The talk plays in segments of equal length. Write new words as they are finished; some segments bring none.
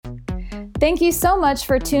Thank you so much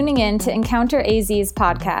for tuning in to Encounter AZ's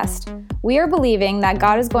podcast. We are believing that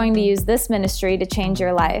God is going to use this ministry to change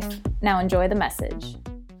your life. Now enjoy the message.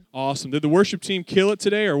 Awesome. Did the worship team kill it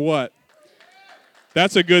today or what?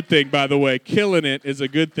 That's a good thing, by the way. Killing it is a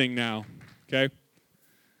good thing now, okay?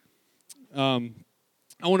 I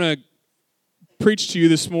want to preach to you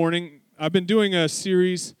this morning. I've been doing a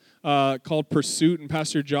series called Pursuit, and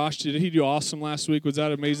Pastor Josh, did he do awesome last week? Was that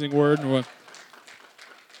an amazing word or what?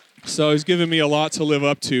 So he's given me a lot to live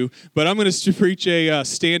up to, but I'm going to preach a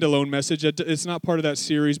standalone message. It's not part of that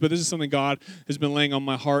series, but this is something God has been laying on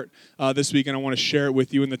my heart this week, and I want to share it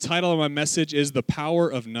with you. And the title of my message is The Power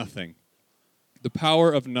of Nothing. The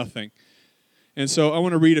Power of Nothing. And so I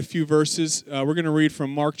want to read a few verses. We're going to read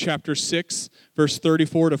from Mark chapter 6, verse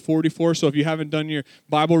 34 to 44. So if you haven't done your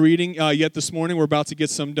Bible reading yet this morning, we're about to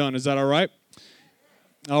get some done. Is that all right?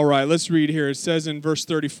 All right, let's read here. It says in verse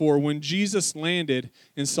 34, when Jesus landed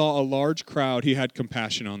and saw a large crowd, he had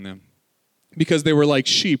compassion on them, because they were like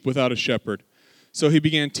sheep without a shepherd. So he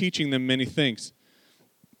began teaching them many things.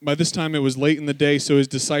 By this time it was late in the day, so his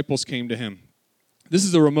disciples came to him. This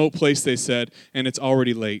is a remote place, they said, and it's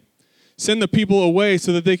already late. Send the people away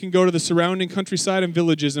so that they can go to the surrounding countryside and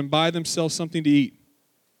villages and buy themselves something to eat.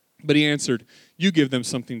 But he answered, you give them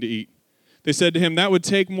something to eat. They said to him, that would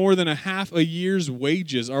take more than a half a year's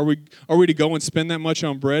wages. Are we to go and spend that much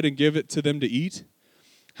on bread and give it to them to eat?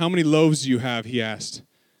 How many loaves do you have, he asked.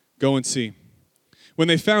 Go and see. When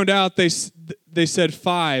they found out, they said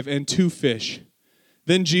 5 and 2 fish.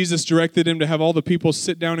 Then Jesus directed him to have all the people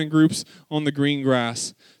sit down in groups on the green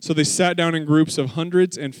grass. So they sat down in groups of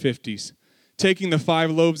hundreds and fifties. Taking the 5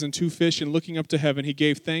 loaves and 2 fish and looking up to heaven, he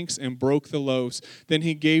gave thanks and broke the loaves. Then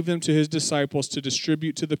he gave them to his disciples to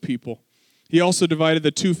distribute to the people. He also divided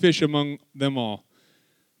the 2 fish among them all.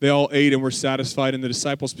 They all ate and were satisfied, and the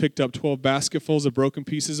disciples picked up 12 basketfuls of broken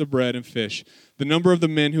pieces of bread and fish. The number of the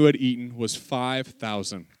men who had eaten was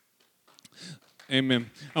 5,000.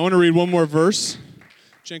 Amen. I want to read one more verse.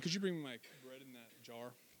 Jen, could you bring me my bread in that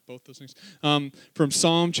jar? Both those things. From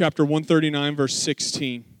Psalm chapter 139, verse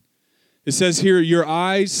 16. It says here, your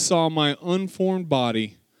eyes saw my unformed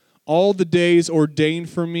body. All the days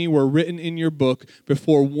ordained for me were written in your book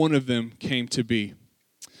before one of them came to be.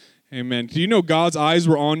 Amen. Do you know God's eyes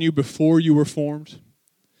were on you before you were formed?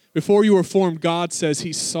 Before you were formed, God says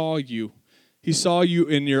he saw you. He saw you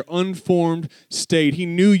in your unformed state. He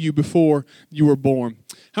knew you before you were born.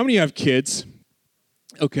 How many have kids?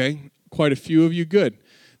 Okay, quite a few of you. Good.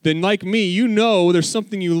 Then like me, you know there's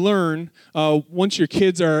something you learn once your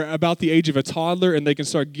kids are about the age of a toddler and they can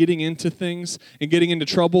start getting into things and getting into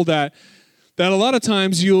trouble that a lot of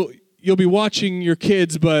times you'll be watching your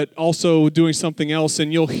kids but also doing something else,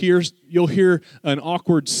 and you'll hear an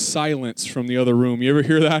awkward silence from the other room. You ever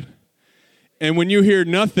hear that? And when you hear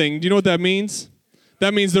nothing, do you know what that means?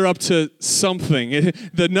 That means they're up to something.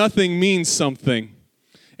 The nothing means something.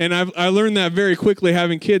 And I learned that very quickly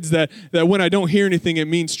having kids, that when I don't hear anything, it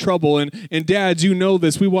means trouble. And dads, you know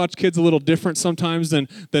this. We watch kids a little different sometimes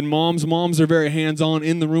than moms. Moms are very hands-on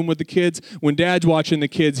in the room with the kids. When dad's watching the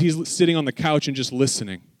kids, he's sitting on the couch and just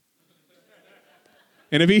listening.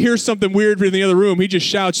 And if he hears something weird from the other room, he just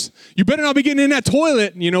shouts, you better not be getting in that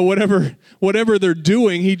toilet. You know, whatever they're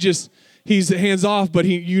doing, he's hands off. But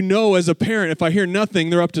you know as a parent, if I hear nothing,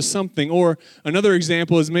 they're up to something. Or another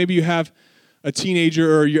example is maybe you have a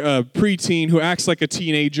teenager or a preteen who acts like a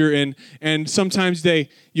teenager, and sometimes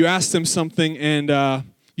you ask them something and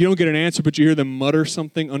you don't get an answer, but you hear them mutter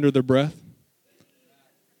something under their breath.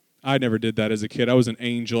 I never did that as a kid. I was an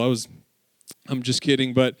angel. I'm just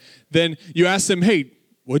kidding. But then you ask them, hey,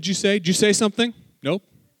 what'd you say? Did you say something? Nope.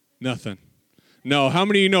 Nothing. No. How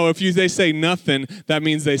many of you know if they say nothing, that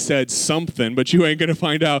means they said something, but you ain't going to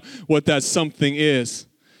find out what that something is.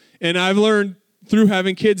 And I've learned through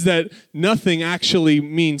having kids that nothing actually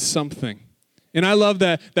means something. And I love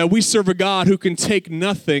that we serve a God who can take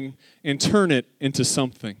nothing and turn it into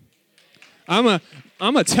something. I'm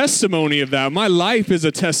a testimony of that. My life is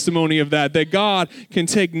a testimony of that God can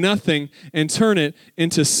take nothing and turn it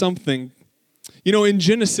into something. You know, in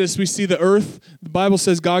Genesis, we see the earth. The Bible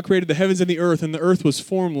says God created the heavens and the earth was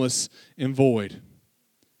formless and void.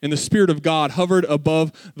 And the Spirit of God hovered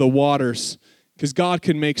above the waters. Because God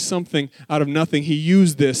can make something out of nothing. He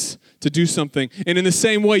used this to do something. And in the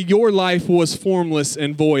same way, your life was formless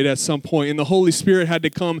and void at some point, and the Holy Spirit had to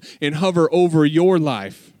come and hover over your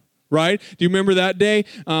life, right? Do you remember that day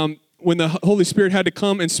when the Holy Spirit had to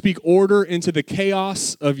come and speak order into the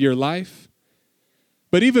chaos of your life?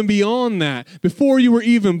 But even beyond that, before you were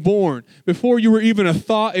even born, before you were even a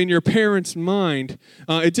thought in your parents' mind,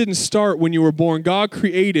 it didn't start when you were born. God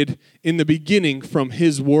created in the beginning from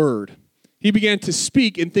His Word. He began to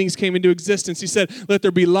speak and things came into existence. He said, let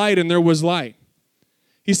there be light, and there was light.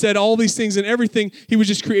 He said all these things, and everything he was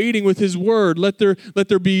just creating with his word. Let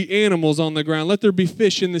there be animals on the ground. Let there be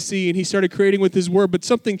fish in the sea. And he started creating with his word, but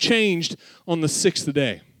something changed on the sixth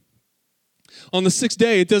day. On the sixth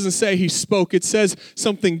day, it doesn't say he spoke. It says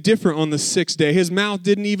something different on the sixth day. His mouth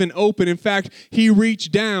didn't even open. In fact, he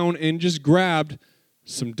reached down and just grabbed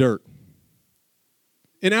some dirt.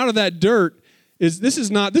 And out of that dirt, I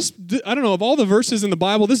don't know, of all the verses in the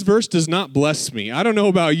Bible, this verse does not bless me. I don't know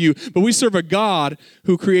about you, but we serve a God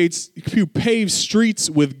who paves streets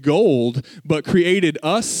with gold, but created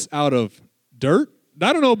us out of dirt.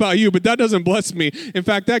 I don't know about you, but that doesn't bless me. In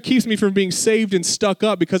fact, that keeps me from being saved and stuck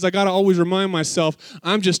up because I got to always remind myself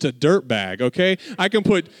I'm just a dirt bag, okay?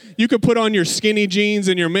 You can put on your skinny jeans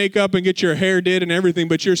and your makeup and get your hair did and everything,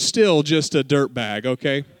 but you're still just a dirt bag,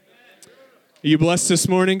 okay? Are you blessed this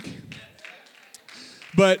morning?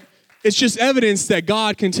 But it's just evidence that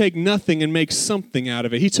God can take nothing and make something out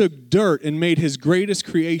of it. He took dirt and made his greatest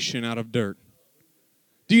creation out of dirt.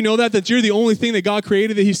 Do you know that you're the only thing that God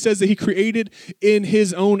created that he says that he created in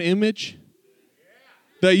his own image?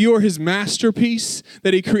 That you are his masterpiece,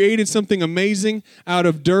 that he created something amazing out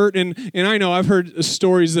of dirt. And I know I've heard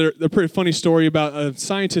stories that are a pretty funny story about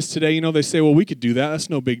scientists today. You know, they say, well, we could do that. That's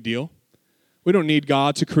no big deal. We don't need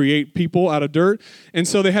God to create people out of dirt. And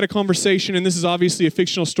so they had a conversation, and this is obviously a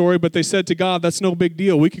fictional story, but they said to God, that's no big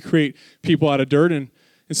deal. We could create people out of dirt. And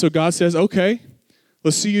so God says, okay,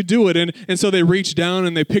 let's see you do it. And so they reached down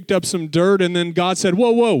and they picked up some dirt, and then God said,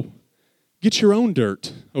 whoa, get your own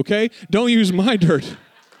dirt, okay? Don't use my dirt.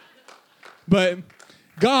 But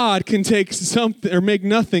God can take something or make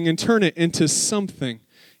nothing and turn it into something.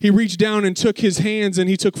 He reached down and took his hands, and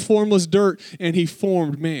he took formless dirt, and he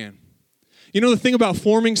formed man. You know, the thing about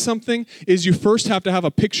forming something is you first have to have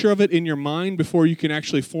a picture of it in your mind before you can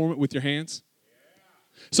actually form it with your hands.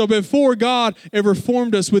 So before God ever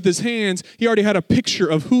formed us with his hands, he already had a picture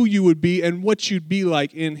of who you would be and what you'd be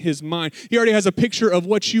like in his mind. He already has a picture of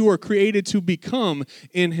what you are created to become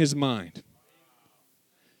in his mind.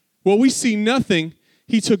 Well, we see nothing.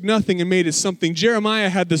 He took nothing and made it something. Jeremiah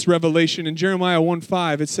had this revelation in Jeremiah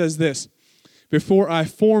 1:5. It says this, before I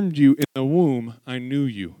formed you in the womb, I knew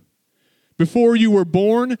you. Before you were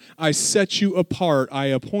born, I set you apart. I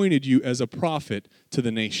appointed you as a prophet to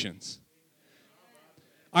the nations.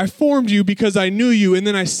 I formed you because I knew you, and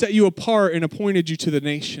then I set you apart and appointed you to the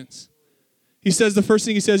nations. He says, the first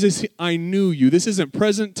thing he says is, I knew you. This isn't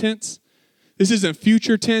present tense. This isn't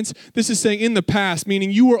future tense. This is saying in the past, meaning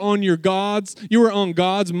you were on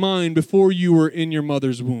God's mind before you were in your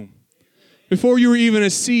mother's womb. Before you were even a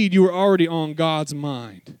seed, you were already on God's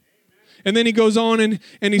mind. And then he goes on and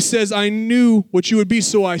he says, I knew what you would be,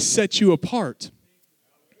 so I set you apart.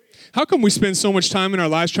 How come we spend so much time in our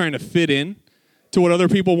lives trying to fit in to what other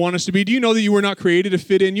people want us to be? Do you know that you were not created to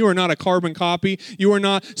fit in? You are not a carbon copy. You are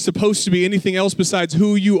not supposed to be anything else besides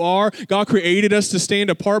who you are. God created us to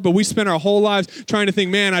stand apart, but we spend our whole lives trying to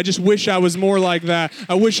think, man, I just wish I was more like that.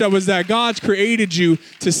 I wish I was that. God's created you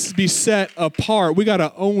to be set apart. We got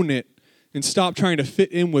to own it. And stop trying to fit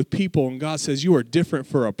in with people. And God says, you are different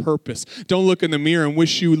for a purpose. Don't look in the mirror and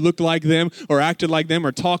wish you looked like them or acted like them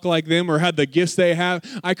or talked like them or had the gifts they have.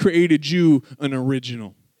 I created you an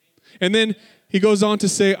original. And then he goes on to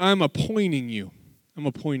say, I'm appointing you. I'm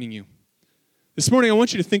appointing you. This morning, I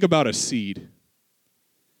want you to think about a seed.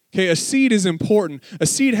 Okay, a seed is important. A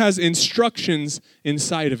seed has instructions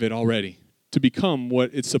inside of it already to become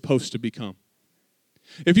what it's supposed to become.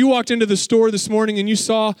 If you walked into the store this morning and you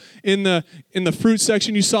saw in the fruit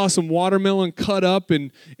section, you saw some watermelon cut up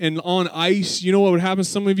and on ice, you know what would happen?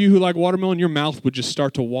 Some of you who like watermelon, your mouth would just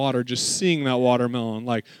start to water just seeing that watermelon.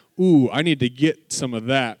 Like, ooh, I need to get some of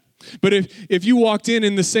that. But if you walked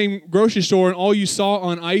in the same grocery store and all you saw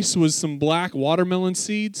on ice was some black watermelon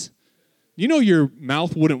seeds, you know your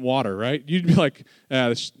mouth wouldn't water, right? You'd be like,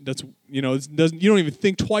 that's you know, you don't even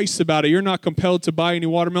think twice about it. You're not compelled to buy any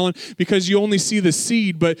watermelon because you only see the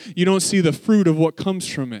seed, but you don't see the fruit of what comes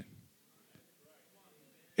from it.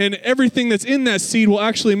 And everything that's in that seed will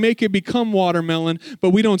actually make it become watermelon, but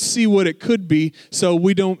we don't see what it could be, so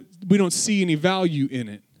we don't see any value in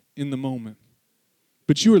it in the moment.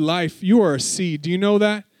 But your life, you are a seed. Do you know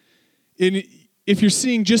that? If you're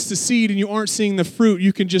seeing just the seed and you aren't seeing the fruit,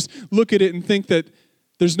 you can just look at it and think that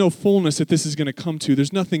there's no fullness that this is going to come to.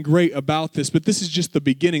 There's nothing great about this, but this is just the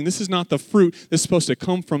beginning. This is not the fruit that's supposed to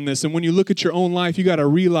come from this. And when you look at your own life, you got to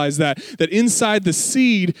realize that inside the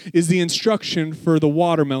seed is the instruction for the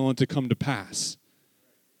watermelon to come to pass.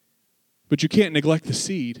 But you can't neglect the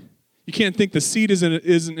seed. You can't think the seed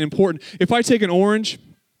isn't important. If I take an orange,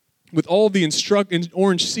 with all the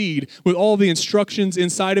orange seed, with all the instructions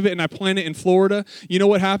inside of it, and I plant it in Florida, you know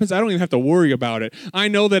what happens? I don't even have to worry about it. I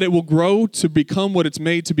know that it will grow to become what it's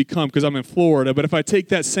made to become because I'm in Florida. But if I take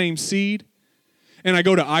that same seed and I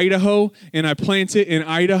go to Idaho and I plant it in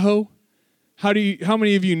Idaho, how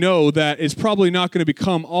many of you know that it's probably not going to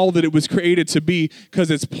become all that it was created to be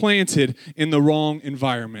because it's planted in the wrong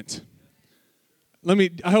environment?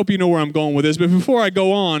 I hope you know where I'm going with this, but before I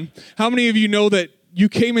go on, how many of you know that you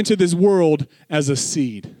came into this world as a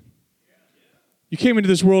seed? You came into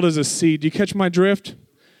this world as a seed. Do you catch my drift?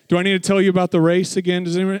 Do I need to tell you about the race again?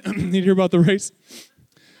 Does anyone need to hear about the race?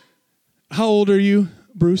 How old are you,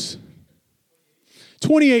 Bruce?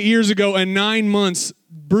 28 years ago and 9 months,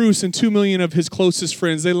 Bruce and 2 million of his closest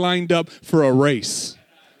friends, they lined up for a race.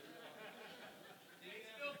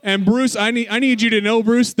 And Bruce, I need you to know,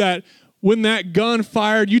 Bruce, that when that gun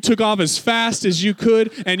fired, you took off as fast as you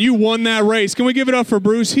could, and you won that race. Can we give it up for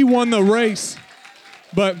Bruce? He won the race.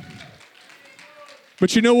 But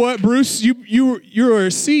you know what, Bruce? You're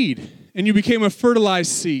a seed, and you became a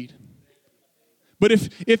fertilized seed. But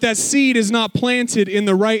if that seed is not planted in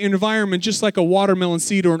the right environment, just like a watermelon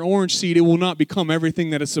seed or an orange seed, it will not become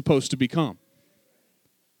everything that it's supposed to become.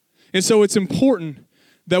 And so it's important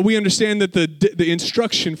that we understand that the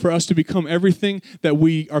instruction for us to become everything that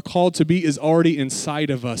we are called to be is already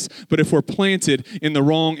inside of us. But if we're planted in the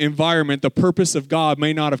wrong environment, the purpose of God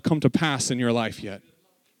may not have come to pass in your life yet.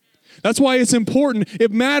 That's why it's important.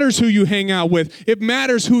 It matters who you hang out with. It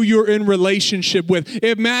matters who you're in relationship with.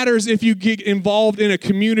 It matters if you get involved in a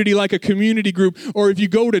community like a community group, or if you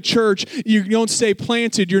go to church, you don't stay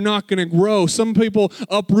planted, you're not going to grow. Some people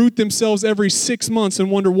uproot themselves every 6 months and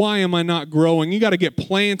wonder, why am I not growing? You got to get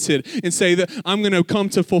planted and say that I'm going to come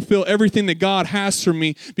to fulfill everything that God has for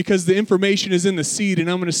me because the information is in the seed and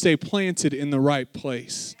I'm going to stay planted in the right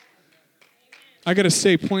place. I got to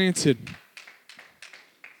stay planted.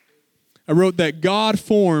 I wrote that God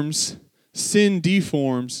forms, sin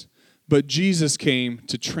deforms, but Jesus came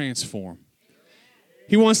to transform.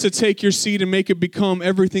 He wants to take your seed and make it become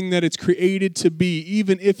everything that it's created to be,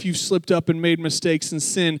 even if you've slipped up and made mistakes and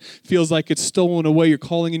sin feels like it's stolen away your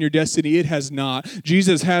calling and your destiny. It has not.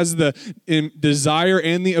 Jesus has the desire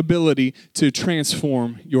and the ability to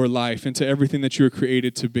transform your life into everything that you were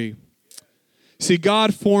created to be. See,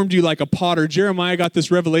 God formed you like a potter. Jeremiah got this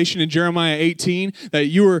revelation in Jeremiah 18 that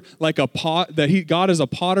you were like a pot, that God is a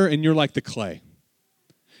potter and you're like the clay.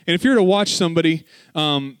 And if you're to watch somebody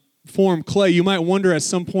form clay, you might wonder at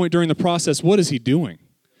some point during the process, what is he doing?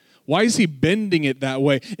 Why is he bending it that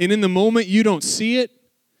way? And in the moment, you don't see it.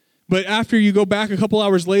 But after you go back a couple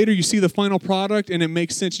hours later, you see the final product and it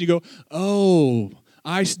makes sense. You go, oh,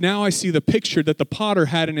 now I see the picture that the potter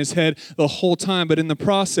had in his head the whole time, but in the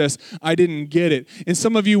process, I didn't get it. And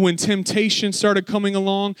some of you, when temptation started coming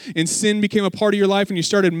along and sin became a part of your life and you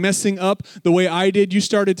started messing up the way I did, you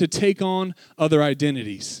started to take on other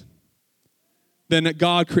identities than that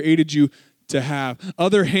God created you to have.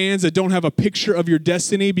 Other hands that don't have a picture of your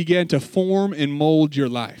destiny began to form and mold your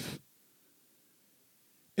life.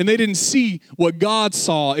 And they didn't see what God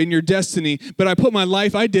saw in your destiny. But I put my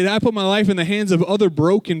life in the hands of other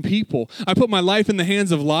broken people. I put my life in the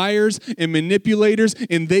hands of liars and manipulators,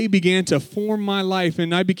 and they began to form my life.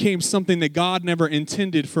 And I became something that God never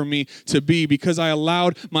intended for me to be because I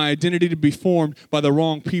allowed my identity to be formed by the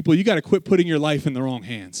wrong people. You got to quit putting your life in the wrong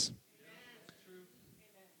hands.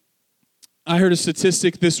 I heard a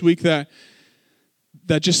statistic this week that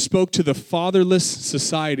just spoke to the fatherless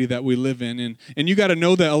society that we live in. And you got to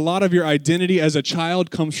know that a lot of your identity as a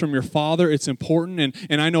child comes from your father. It's important.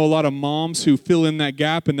 And I know a lot of moms who fill in that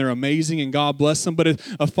gap, and they're amazing, and God bless them. But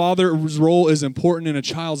a father's role is important in a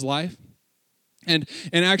child's life. And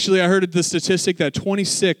actually, I heard the statistic that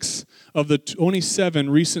 26 of the 27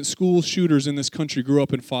 recent school shooters in this country grew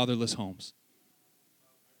up in fatherless homes.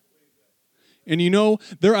 And you know,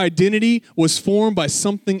 their identity was formed by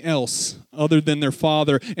something else other than their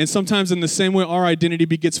father. And sometimes in the same way, our identity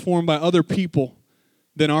gets formed by other people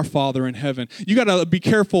than our Father in heaven. You got to be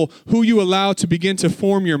careful who you allow to begin to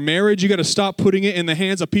form your marriage. You got to stop putting it in the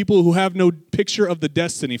hands of people who have no picture of the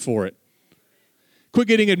destiny for it. Quit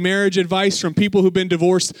getting marriage advice from people who've been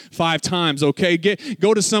divorced 5 times, okay?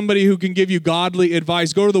 Go to somebody who can give you godly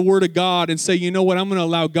advice. Go to the Word of God and say, you know what? I'm going to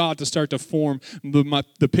allow God to start to form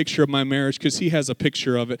the picture of my marriage because He has a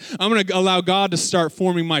picture of it. I'm going to allow God to start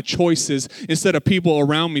forming my choices instead of people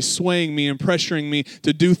around me swaying me and pressuring me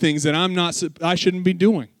to do things that I shouldn't be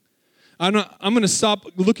doing. I'm going to stop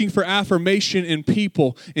looking for affirmation in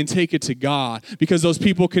people and take it to God because those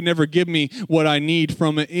people can never give me what I need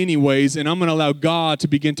from it anyways, and I'm going to allow God to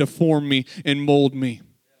begin to form me and mold me.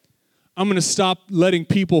 I'm going to stop letting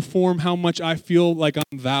people form how much I feel like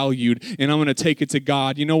I'm valued, and I'm going to take it to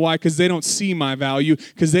God. You know why? Because they don't see my value,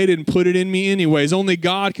 because they didn't put it in me anyways. Only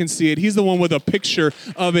God can see it. He's the one with a picture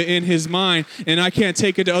of it in his mind, and I can't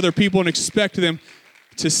take it to other people and expect them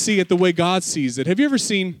to see it the way God sees it. Have you ever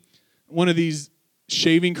seen one of these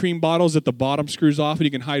shaving cream bottles that the bottom screws off and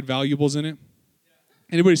you can hide valuables in it?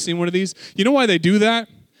 Anybody seen one of these? You know why they do that?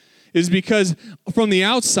 Is because from the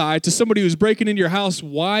outside to somebody who's breaking into your house,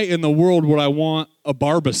 why in the world would I want a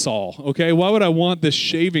Barbasol, okay? Why would I want this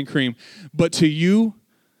shaving cream? But to you,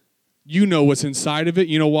 you know what's inside of it.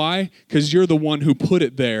 You know why? Because you're the one who put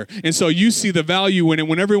it there. And so you see the value in it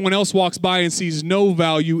when everyone else walks by and sees no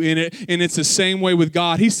value in it. And it's the same way with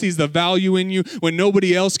God. He sees the value in you when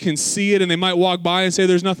nobody else can see it. And they might walk by and say,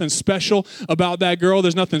 there's nothing special about that girl.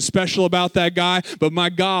 There's nothing special about that guy. But my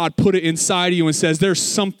God put it inside of you and says, there's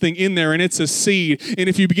something in there, and it's a seed. And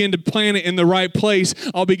if you begin to plant it in the right place,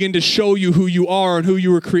 I'll begin to show you who you are and who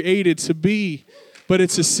you were created to be. But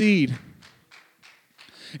it's a seed.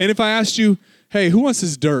 And if I asked you, hey, who wants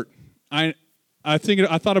this dirt? I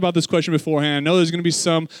thought about this question beforehand. I know there's going to be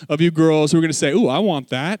some of you girls who are going to say, ooh, I want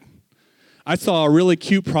that. I saw a really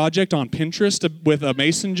cute project on Pinterest with a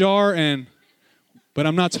mason jar, but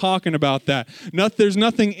I'm not talking about that. There's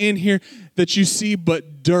nothing in here that you see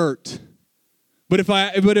but dirt. But if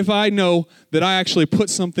I know that I actually put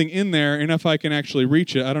something in there, and if I can actually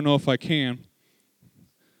reach it, I don't know if I can.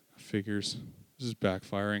 Figures. This is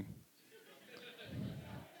backfiring.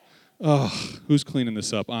 Oh, who's cleaning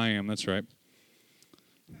this up? I am, that's right.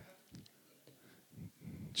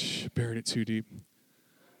 Buried it too deep.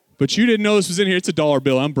 But you didn't know this was in here. It's a dollar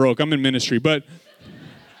bill. I'm broke. I'm in ministry. But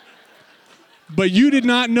you did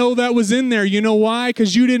not know that was in there. You know why?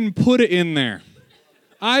 Because you didn't put it in there.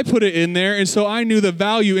 I put it in there, and so I knew the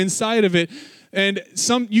value inside of it. And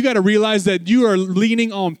you got to realize that you are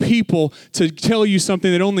leaning on people to tell you something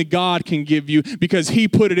that only God can give you because he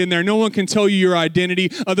put it in there. No one can tell you your identity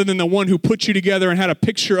other than the one who put you together and had a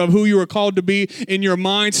picture of who you were called to be in your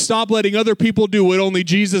mind. Stop letting other people do what only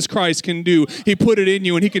Jesus Christ can do. He put it in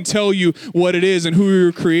you, and he can tell you what it is and who you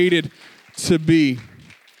were created to be.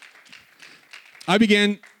 I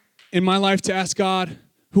began in my life to ask God,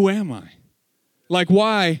 who am I? Like,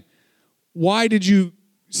 why did you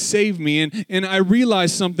save me? And I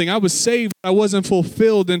realized something. I was saved. I wasn't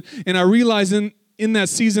fulfilled. And I realized in that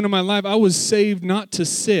season of my life, I was saved not to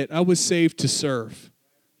sit. I was saved to serve.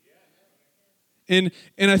 And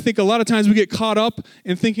I think a lot of times we get caught up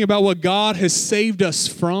in thinking about what God has saved us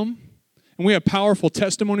from. And we have powerful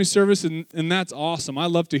testimony service, and that's awesome. I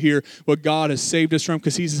love to hear what God has saved us from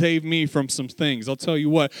because he saved me from some things. I'll tell you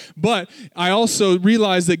what. But I also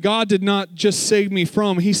realized that God did not just save me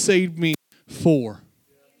from, he saved me for.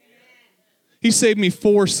 He saved me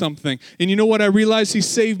for something. And you know what I realized? He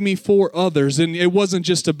saved me for others. And it wasn't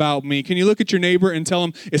just about me. Can you look at your neighbor and tell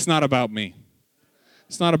him, it's not about me.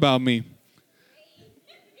 It's not about me.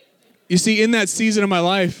 You see, in that season of my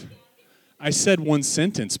life, I said one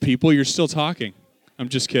sentence, people. You're still talking. I'm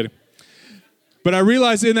just kidding. But I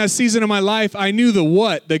realized in that season of my life, I knew the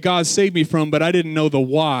what that God saved me from, but I didn't know the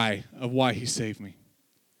why of why he saved me.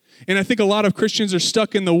 And I think a lot of Christians are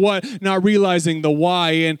stuck in the what, not realizing the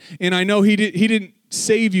why. And I know he didn't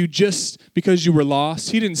save you just because you were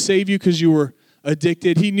lost. He didn't save you because you were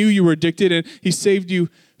addicted. He knew you were addicted, and he saved you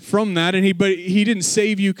from that. But he didn't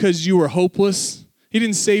save you because you were hopeless. He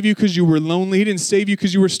didn't save you because you were lonely. He didn't save you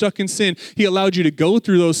because you were stuck in sin. He allowed you to go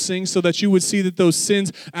through those things so that you would see that those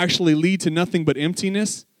sins actually lead to nothing but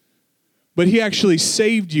emptiness. But he actually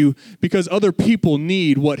saved you because other people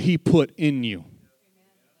need what he put in you.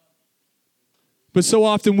 But so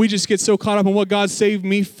often we just get so caught up in what God saved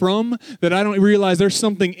me from that I don't realize there's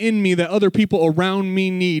something in me that other people around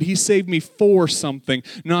me need. He saved me for something,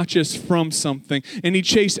 not just from something. And he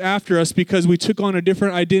chased after us because we took on a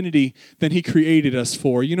different identity than he created us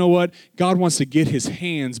for. You know what? God wants to get his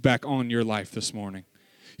hands back on your life this morning.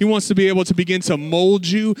 He wants to be able to begin to mold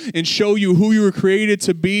you and show you who you were created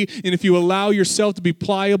to be. And if you allow yourself to be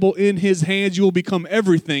pliable in his hands, you will become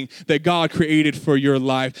everything that God created for your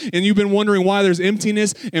life. And you've been wondering why there's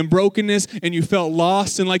emptiness and brokenness, and you felt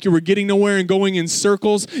lost and like you were getting nowhere and going in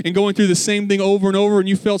circles and going through the same thing over and over, and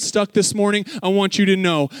you felt stuck this morning. I want you to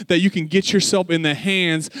know that you can get yourself in the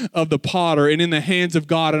hands of the potter and in the hands of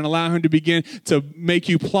God and allow him to begin to make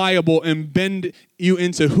you pliable and bend you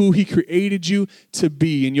into who he created you to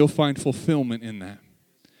be, and you'll find fulfillment in that.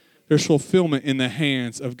 There's fulfillment in the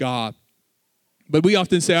hands of God. But we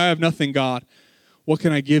often say, I have nothing, God. What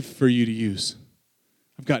can I give for you to use?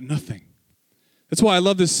 I've got nothing. That's why I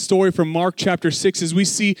love this story from Mark chapter 6, as we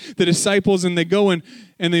see the disciples and they go and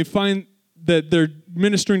they find that they're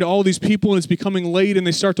ministering to all these people and it's becoming late and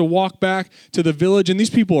they start to walk back to the village and these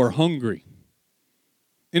people are hungry.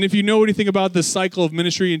 And if you know anything about the cycle of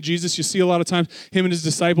ministry in Jesus, you see a lot of times him and his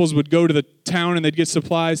disciples would go to the town and they'd get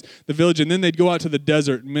supplies, the village, and then they'd go out to the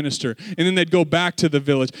desert and minister. And then they'd go back to the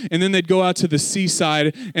village. And then they'd go out to the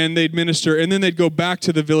seaside and they'd minister. And then they'd go back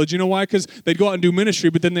to the village. You know why? Because they'd go out and do ministry,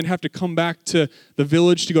 but then they'd have to come back to the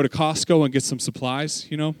village to go to Costco and get some supplies,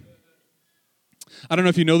 you know? I don't know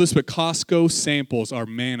if you know this, but Costco samples are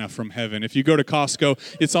manna from heaven. If you go to Costco,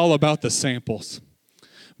 it's all about the samples.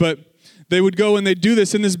 But they would go and they'd do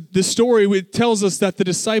this. And this story tells us that the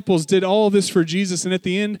disciples did all of this for Jesus. And at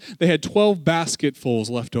the end, they had 12 basketfuls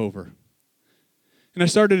left over. And I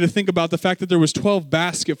started to think about the fact that there was 12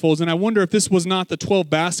 basketfuls. And I wonder if this was not the 12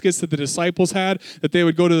 baskets that the disciples had, that they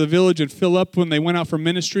would go to the village and fill up when they went out for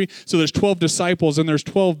ministry. So there's 12 disciples and there's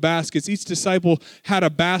 12 baskets. Each disciple had a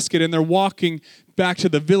basket and they're walking back to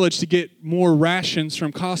the village to get more rations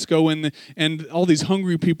from Costco, and all these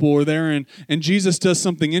hungry people were there, and Jesus does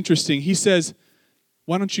something interesting. He says,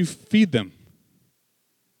 why don't you feed them?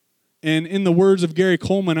 And in the words of Gary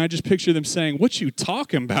Coleman, I just picture them saying, what you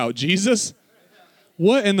talking about, Jesus?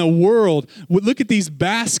 What in the world? Look at these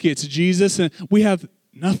baskets, Jesus, and we have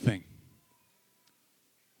nothing.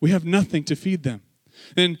 We have nothing to feed them.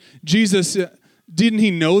 And Jesus, didn't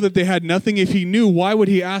he know that they had nothing? If he knew, why would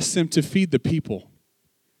he ask them to feed the people?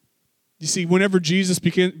 You see, whenever Jesus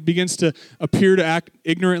begins to appear to act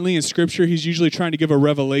ignorantly in Scripture, he's usually trying to give a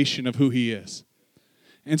revelation of who he is.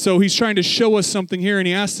 And so he's trying to show us something here, and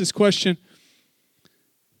he asks this question,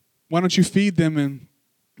 why don't you feed them? And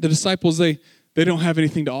the disciples, they don't have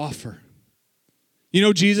anything to offer. You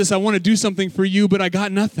know, Jesus, I want to do something for you, but I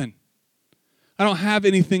got nothing. I don't have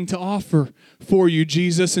anything to offer for you,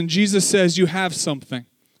 Jesus. And Jesus says, you have something.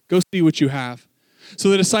 Go see what you have. So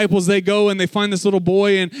the disciples, they go and they find this little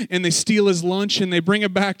boy and they steal his lunch and they bring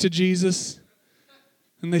it back to Jesus.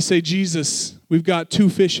 And they say, Jesus, we've got 2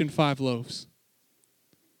 fish and 5 loaves.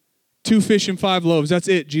 2 fish and 5 loaves. That's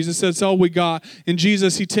it. Jesus says, that's all we got. And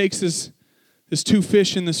Jesus, he takes this 2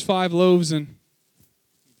 fish and this 5 loaves and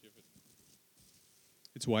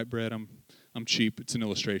it's white bread. I'm cheap. It's an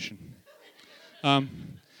illustration. And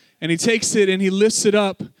he takes it and he lifts it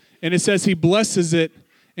up and it says he blesses it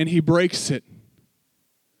and he breaks it.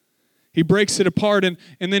 He breaks it apart and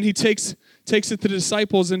then he takes it to the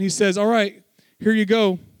disciples and he says, all right, here you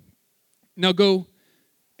go. Now go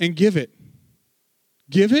and give it.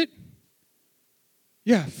 Give it?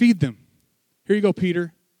 Yeah, feed them. Here you go,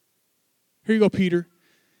 Peter. Here you go, Peter.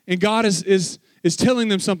 And God is telling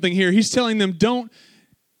them something here. He's telling them, don't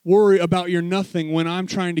worry about your nothing when I'm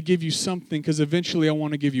trying to give you something, because eventually I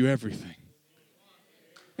want to give you everything.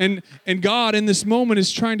 And God in this moment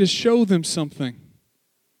is trying to show them something.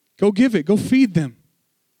 Go give it. Go feed them.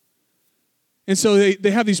 And so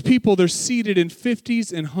they have these people, they're seated in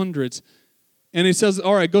 50s and 100s. And it says,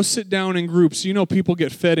 all right, go sit down in groups. You know people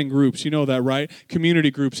get fed in groups. You know that, right?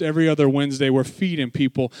 Community groups. Every other Wednesday we're feeding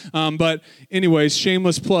people. But anyways,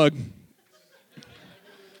 shameless plug.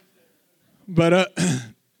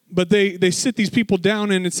 But they sit these people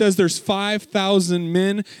down, and it says there's 5,000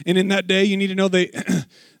 men. And in that day, you need to know they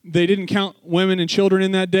didn't count women and children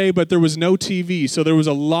in that day, but there was no TV, so there was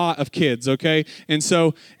a lot of kids, okay? And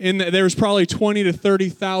so there was probably 20 to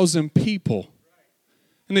 30,000 people.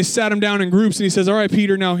 And they sat him down in groups, and he says, all right,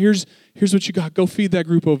 Peter, now here's what you got. Go feed that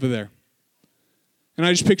group over there. And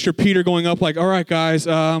I just picture Peter going up like, all right, guys,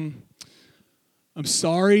 I'm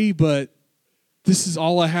sorry, but this is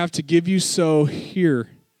all I have to give you, so here.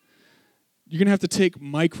 You're going to have to take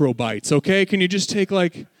micro bites, okay? Can you just take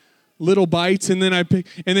like little bites? And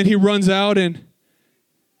then he runs out and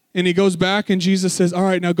he goes back, and Jesus says, all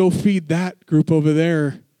right, now go feed that group over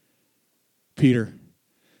there, Peter.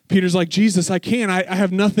 Peter's like, Jesus, I can't. I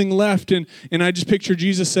have nothing left. And I just picture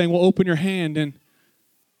Jesus saying, well, open your hand. And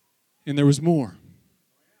there was more.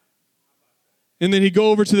 And then he'd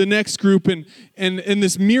go over to the next group, and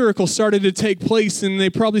this miracle started to take place. And they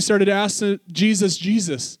probably started to ask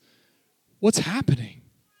Jesus, what's happening?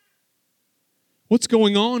 What's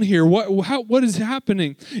going on here? What is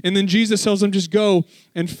happening? And then Jesus tells them, just go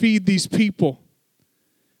and feed these people.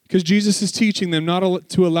 Because Jesus is teaching them not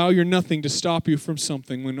to allow your nothing to stop you from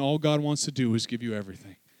something when all God wants to do is give you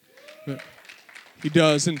everything. But he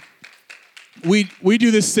does. And we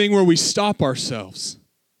do this thing where we stop ourselves.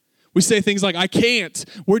 We say things like, I can't.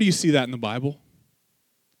 Where do you see that in the Bible?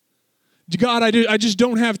 God, I just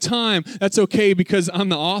don't have time. That's okay, because I'm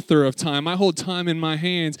the author of time. I hold time in my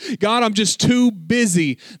hands. God, I'm just too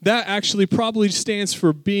busy. That actually probably stands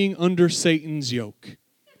for being under Satan's yoke.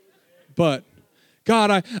 But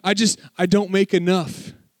God, I don't make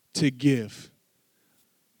enough. to give.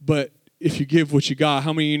 But if you give what you got,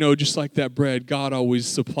 how many of you know, just like that bread, God always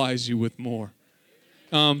supplies you with more?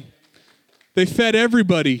 They fed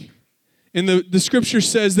everybody. And the scripture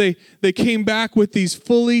says they came back with these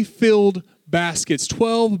fully filled baskets,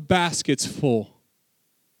 12 baskets full.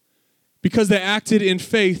 Because they acted in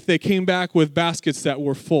faith, they came back with baskets that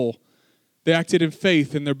were full. They acted in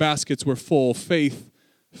faith and their baskets were full. Faith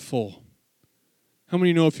full. How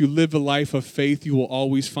many know if you live a life of faith, you will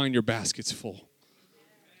always find your baskets full?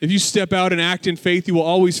 If you step out and act in faith, you will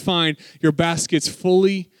always find your baskets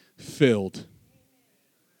fully filled.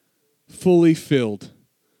 Fully filled.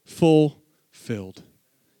 Full filled.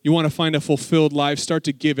 You want to find a fulfilled life, start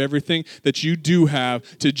to give everything that you do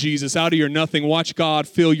have to Jesus. Out of your nothing, watch God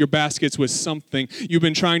fill your baskets with something. You've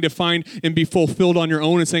been trying to find and be fulfilled on your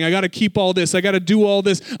own and saying, I got to keep all this. I got to do all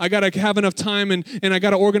this. I got to have enough time and I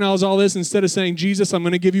got to organize all this, instead of saying, Jesus, I'm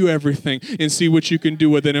going to give you everything and see what you can do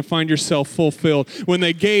with it and find yourself fulfilled. When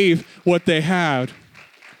they gave what they had,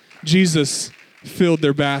 Jesus filled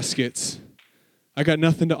their baskets. I got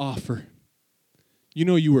nothing to offer. You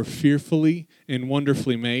know you were fearfully and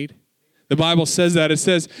wonderfully made. The Bible says that. It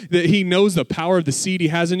says that he knows the power of the seed he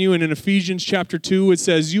has in you. And in Ephesians chapter 2, it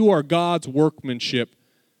says, you are God's workmanship,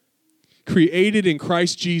 created in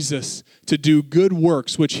Christ Jesus to do good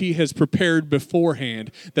works, which he has prepared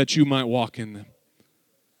beforehand that you might walk in them.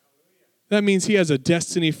 That means he has a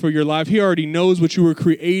destiny for your life. He already knows what you were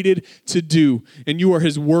created to do, and you are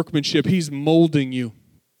his workmanship. He's molding you.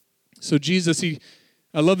 So Jesus,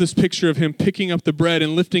 I love this picture of him picking up the bread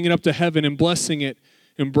and lifting it up to heaven and blessing it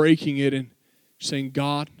and breaking it and saying,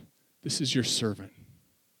 God, this is your servant.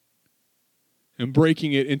 And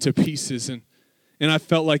breaking it into pieces. And I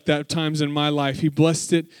felt like that times in my life. He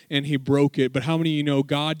blessed it and he broke it. But how many of you know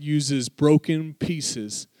God uses broken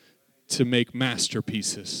pieces to make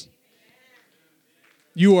masterpieces?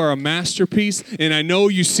 You are a masterpiece, and I know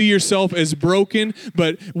you see yourself as broken,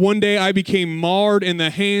 but one day I became marred in the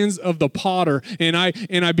hands of the potter, and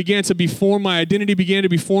I began to be formed. My identity began to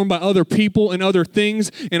be formed by other people and other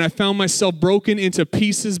things, and I found myself broken into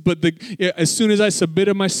pieces, but as soon as I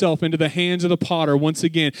submitted myself into the hands of the potter, once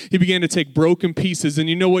again, he began to take broken pieces, and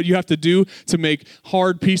you know what you have to do to make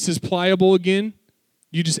hard pieces pliable again?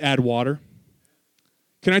 You just add water.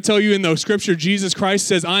 Can I tell you, in the scripture, Jesus Christ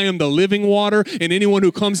says, I am the living water, and anyone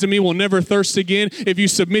who comes to me will never thirst again. If you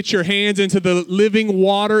submit your hands into the living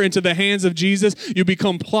water, into the hands of Jesus, you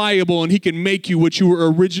become pliable, and he can make you what you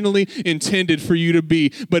were originally intended for you to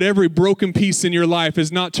be. But every broken piece in your life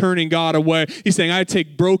is not turning God away. He's saying, I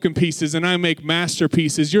take broken pieces and I make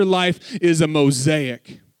masterpieces. Your life is a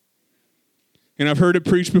mosaic. And I've heard it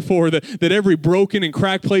preached before that every broken and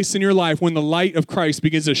cracked place in your life, when the light of Christ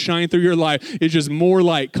begins to shine through your life, it's just more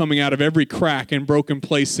light coming out of every crack and broken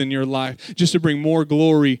place in your life, just to bring more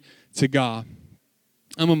glory to God.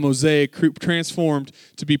 I'm a mosaic transformed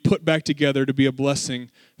to be put back together to be a blessing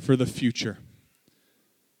for the future.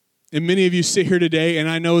 And many of you sit here today, and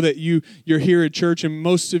I know that you're here at church, and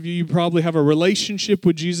most of you probably have a relationship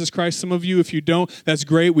with Jesus Christ. Some of you, if you don't, that's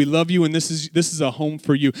great. We love you, and this is a home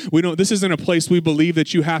for you. This isn't a place we believe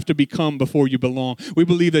that you have to become before you belong. We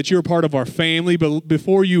believe that you're part of our family, but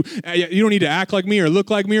before you don't need to act like me or look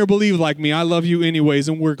like me or believe like me. I love you anyways,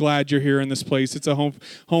 and we're glad you're here in this place. It's a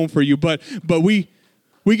home for you. But we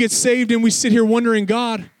get saved, and we sit here wondering,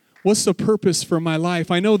 God, what's the purpose for my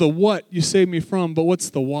life? I know the what you saved me from, but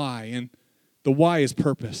what's the why? And the why is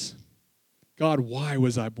purpose. God, why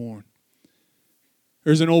was I born?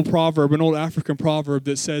 There's an old proverb, an old African proverb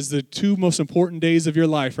that says the two most important days of your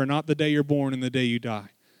life are not the day you're born and the day you die.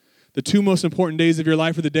 The two most important days of your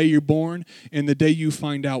life are the day you're born and the day you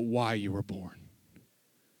find out why you were born.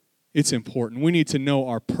 It's important. We need to know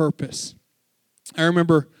our purpose. I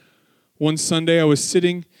remember one Sunday I was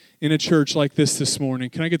sitting in a church like this morning.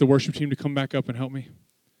 Can I get the worship team to come back up and help me?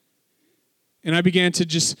 And I began to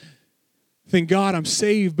just think, God, I'm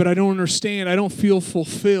saved, but I don't understand. I don't feel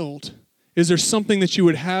fulfilled. Is there something that you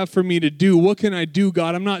would have for me to do? What can I do,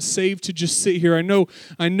 God? I'm not saved to just sit here. I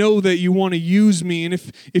know that you want to use me, and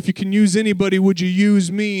if you can use anybody, would you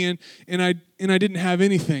use me? And I didn't have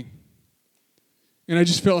anything. And I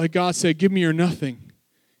just felt like God said, give me your nothing,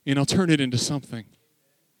 and I'll turn it into something.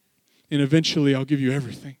 And eventually I'll give you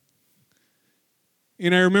everything.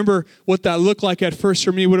 And I remember what that looked like at first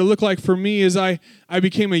for me. What it looked like for me is I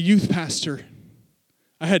became a youth pastor.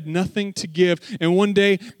 I had nothing to give. And one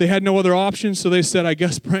day, they had no other option, so they said, I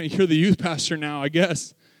guess, Brent, you're the youth pastor now, I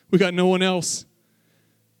guess. We got no one else.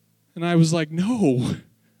 And I was like, no,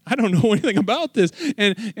 I don't know anything about this.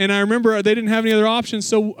 And I remember they didn't have any other options,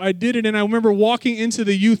 so I did it. And I remember walking into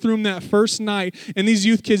the youth room that first night, and these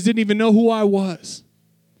youth kids didn't even know who I was.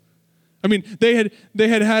 I mean, they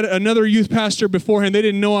had another youth pastor beforehand. They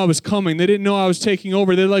didn't know I was coming. They didn't know I was taking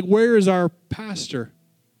over. They're like, where is our pastor?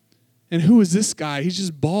 And who is this guy? He's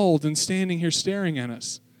just bald and standing here staring at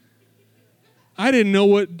us. I didn't know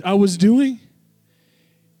what I was doing.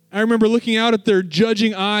 I remember looking out at their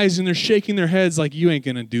judging eyes, and they're shaking their heads like, you ain't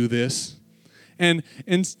going to do this. And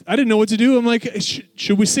I didn't know what to do. I'm like,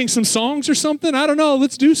 should we sing some songs or something? I don't know.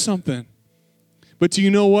 Let's do something. But do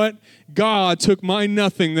you know what? God took my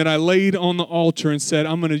nothing that I laid on the altar and said,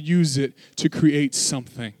 I'm going to use it to create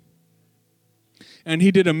something. And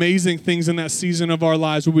he did amazing things in that season of our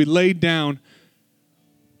lives where we laid down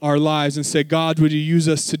our lives and said, God, would you use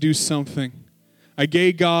us to do something? I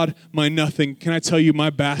gave God my nothing. Can I tell you,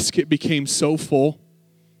 my basket became so full.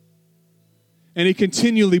 And he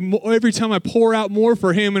continually, every time I pour out more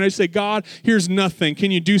for him and I say, God, here's nothing. Can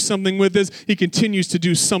you do something with this? He continues to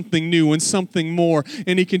do something new and something more.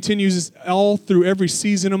 And he continues all through every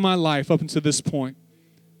season of my life up until this point.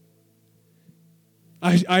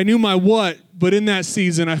 I knew my what, but in that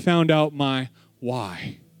season I found out my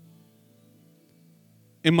why.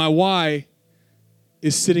 And my why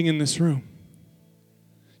is sitting in this room.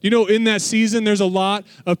 You know, in that season, there's a lot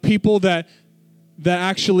of people that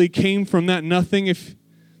actually came from that nothing. If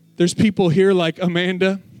there's people here like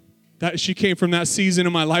Amanda, that she came from that season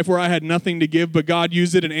in my life where I had nothing to give, but God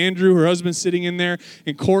used it. And Andrew, her husband, sitting in there,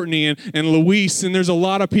 and Courtney and Luis. And there's a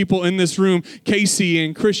lot of people in this room, Casey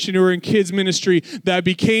and Christian, who are in kids ministry, that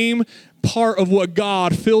became part of what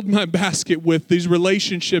God filled my basket with, these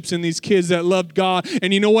relationships and these kids that loved God.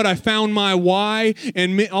 And you know what? I found my why,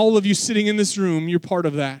 and all of you sitting in this room, you're part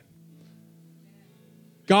of that.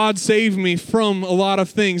 God saved me from a lot of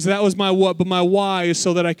things. That was my what, but my why is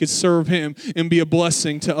so that I could serve him and be a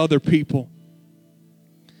blessing to other people.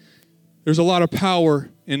 There's a lot of power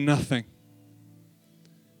in nothing.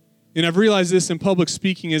 And I've realized this in public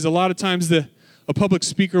speaking is a lot of times a public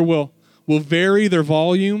speaker will vary their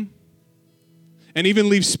volume and even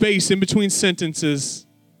leave space in between sentences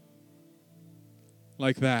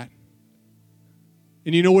like that.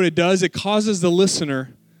 And you know what it does? It causes the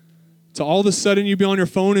listener to all of a sudden you be on your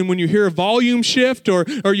phone, and when you hear a volume shift or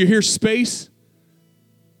you hear space,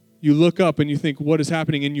 you look up and you think, what is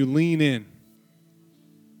happening? And you lean in.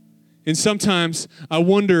 And sometimes I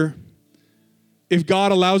wonder if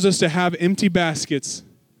God allows us to have empty baskets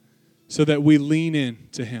so that we lean in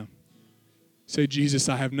to him. Say, Jesus,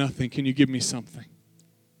 I have nothing. Can you give me something?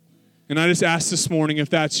 And I just asked this morning if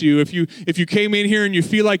that's you. If you came in here and you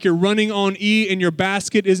feel like you're running on E and your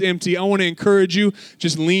basket is empty, I want to encourage you,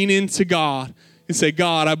 just lean into God and say,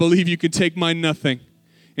 God, I believe you can take my nothing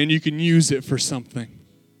and you can use it for something.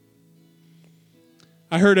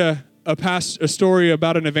 I heard a story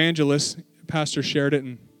about an evangelist. A pastor shared it.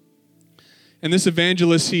 And this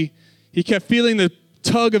evangelist, he kept feeling the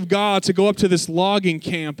tug of God to go up to this logging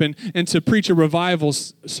camp and to preach a revival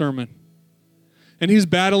sermon. And he was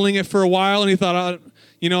battling it for a while, and he thought,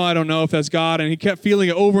 I don't know if that's God. And he kept feeling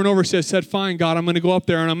it over and over. So he said, fine, God, I'm going to go up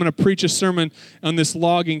there, and I'm going to preach a sermon on this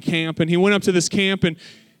logging camp. And he went up to this camp, and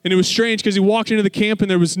it was strange because he walked into the camp,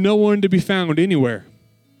 and there was no one to be found anywhere.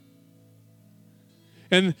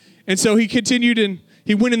 And so he continued, and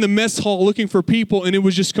he went in the mess hall looking for people, and it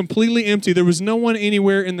was just completely empty. There was no one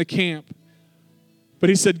anywhere in the camp. But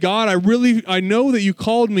he said, God, I know that you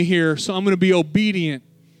called me here, so I'm going to be obedient.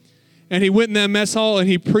 And he went in that mess hall and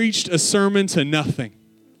he preached a sermon to nothing.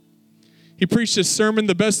 He preached a sermon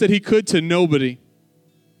the best that he could to nobody.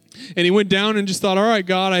 And he went down and just thought, all right,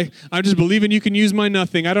 God, I'm just believing you can use my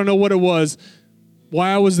nothing. I don't know what it was, why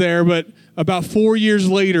I was there, but about 4 years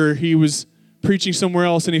later, he was preaching somewhere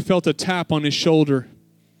else and he felt a tap on his shoulder.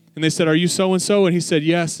 And they said, are you so-and-so? And he said,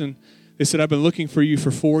 yes. And they said, I've been looking for you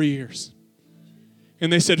for 4 years.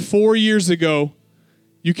 And they said, 4 years ago,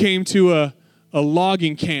 you came to a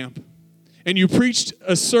logging camp. And you preached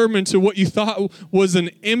a sermon to what you thought was an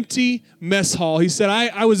empty mess hall. He said,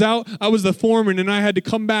 I was the foreman, and I had to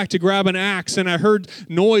come back to grab an axe, and I heard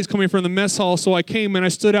noise coming from the mess hall, so I came and I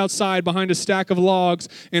stood outside behind a stack of logs,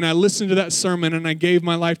 and I listened to that sermon, and I gave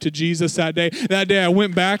my life to Jesus that day. That day I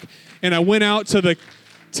went back, and I went out to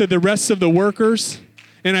the rest of the workers,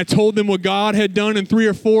 and I told them what God had done, and 3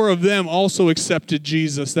 or 4 of them also accepted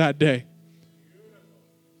Jesus that day.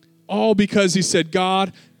 All because he said,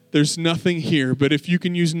 God, there's nothing here, but if you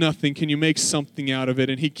can use nothing, can you make something out of it?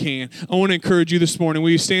 And he can. I want to encourage you this morning. Will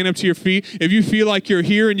you stand up to your feet? If you feel like you're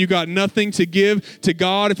here and you got nothing to give to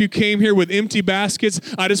God, if you came here with empty baskets,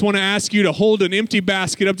 I just want to ask you to hold an empty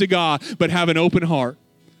basket up to God, but have an open heart.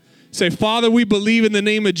 Say, Father, we believe in the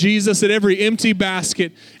name of Jesus that every empty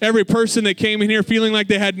basket, every person that came in here feeling like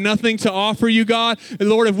they had nothing to offer you, God, and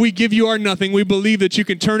Lord, if we give you our nothing, we believe that you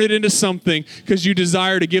can turn it into something because you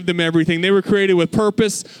desire to give them everything. They were created with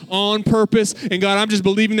purpose, on purpose, and God, I'm just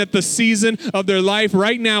believing that the season of their life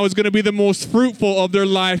right now is going to be the most fruitful of their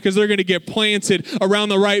life because they're going to get planted around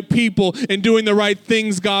the right people and doing the right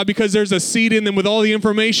things, God, because there's a seed in them with all the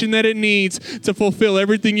information that it needs to fulfill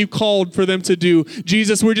everything you called for them to do.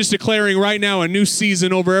 Jesus, we're just declaring right now a new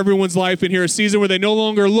season over everyone's life in here, a season where they no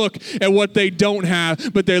longer look at what they don't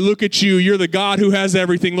have, but they look at you. You're the God who has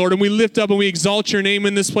everything, Lord, and we lift up and we exalt your name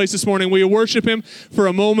in this place this morning. Will you worship him for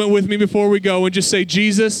a moment with me before we go and just say,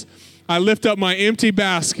 Jesus, I lift up my empty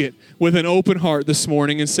basket with an open heart this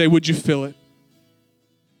morning and say, would you fill it?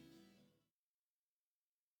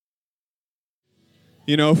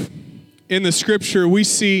 You know, in the scripture, we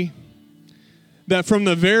see that from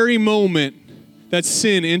the very moment that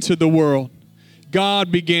sin entered the world,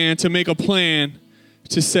 God began to make a plan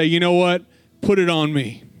to say, you know what? Put it on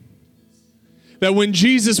me. That when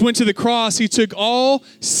Jesus went to the cross, he took all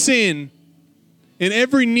sin and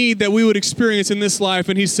every need that we would experience in this life,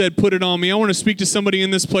 and he said, put it on me. I want to speak to somebody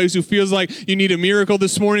in this place who feels like you need a miracle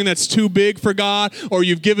this morning that's too big for God, or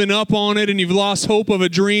you've given up on it and you've lost hope of a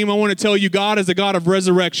dream. I want to tell you, God is a God of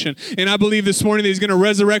resurrection. And I believe this morning that he's going to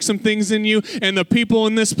resurrect some things in you. And the people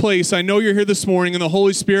in this place, I know you're here this morning, and the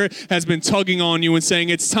Holy Spirit has been tugging on you and saying,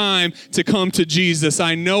 it's time to come to Jesus.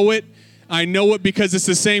 I know it. I know it because it's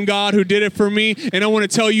the same God who did it for me. And I want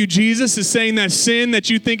to tell you, Jesus is saying that sin that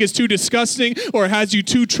you think is too disgusting or has you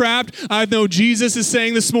too trapped, I know Jesus is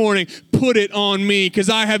saying this morning, put it on me because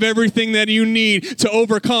I have everything that you need to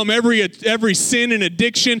overcome every sin and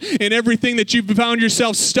addiction and everything that you've found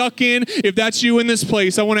yourself stuck in. If that's you in this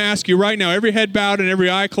place, I want to ask you right now, every head bowed and every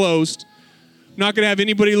eye closed. I'm not going to have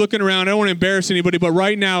anybody looking around. I don't want to embarrass anybody, but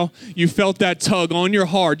right now you felt that tug on your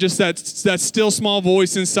heart, just that still small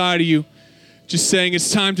voice inside of you. Just saying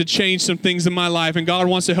it's time to change some things in my life, and God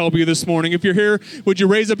wants to help you this morning. If you're here, would you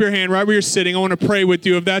raise up your hand right where you're sitting? I want to pray with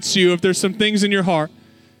you if that's you, if there's some things in your heart.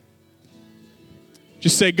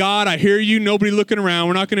 Just say, God, I hear you. Nobody looking around.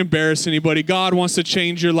 We're not going to embarrass anybody. God wants to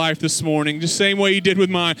change your life this morning, just same way he did with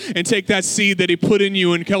mine, and take that seed that he put in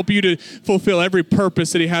you and help you to fulfill every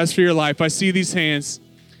purpose that he has for your life. I see these hands.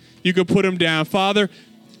 You can put them down. Father,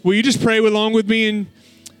 will you just pray along with me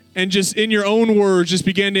and just in your own words, just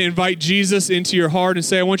begin to invite Jesus into your heart and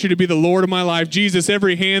say, I want you to be the Lord of my life. Jesus,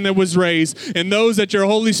 every hand that was raised, and those that your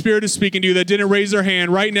Holy Spirit is speaking to that didn't raise their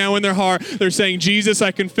hand right now in their heart, they're saying, Jesus,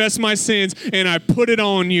 I confess my sins and I put it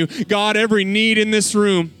on you. God, every need in this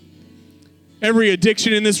room, every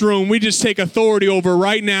addiction in this room, we just take authority over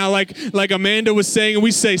right now, like Amanda was saying, and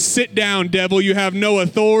we say, sit down, devil. You have no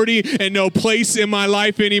authority and no place in my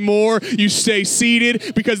life anymore. You stay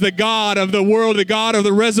seated because the God of the world, the God of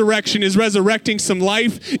the resurrection is resurrecting some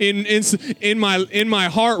life in my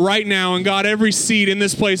heart right now. And God, every seed in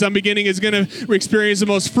this place I'm beginning is going to experience the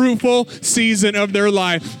most fruitful season of their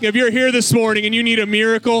life. If you're here this morning and you need a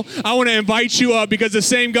miracle, I want to invite you up because the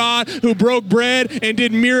same God who broke bread and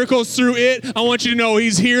did miracles through it, I want you to know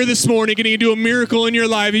he's here this morning and he can do a miracle in your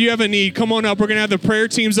life. If you have a need, come on up. We're going to have the prayer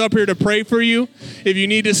teams up here to pray for you. If you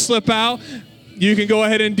need to slip out, you can go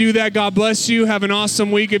ahead and do that. God bless you. Have an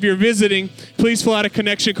awesome week. If you're visiting, please fill out a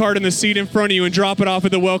connection card in the seat in front of you and drop it off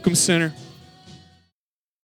at the Welcome Center.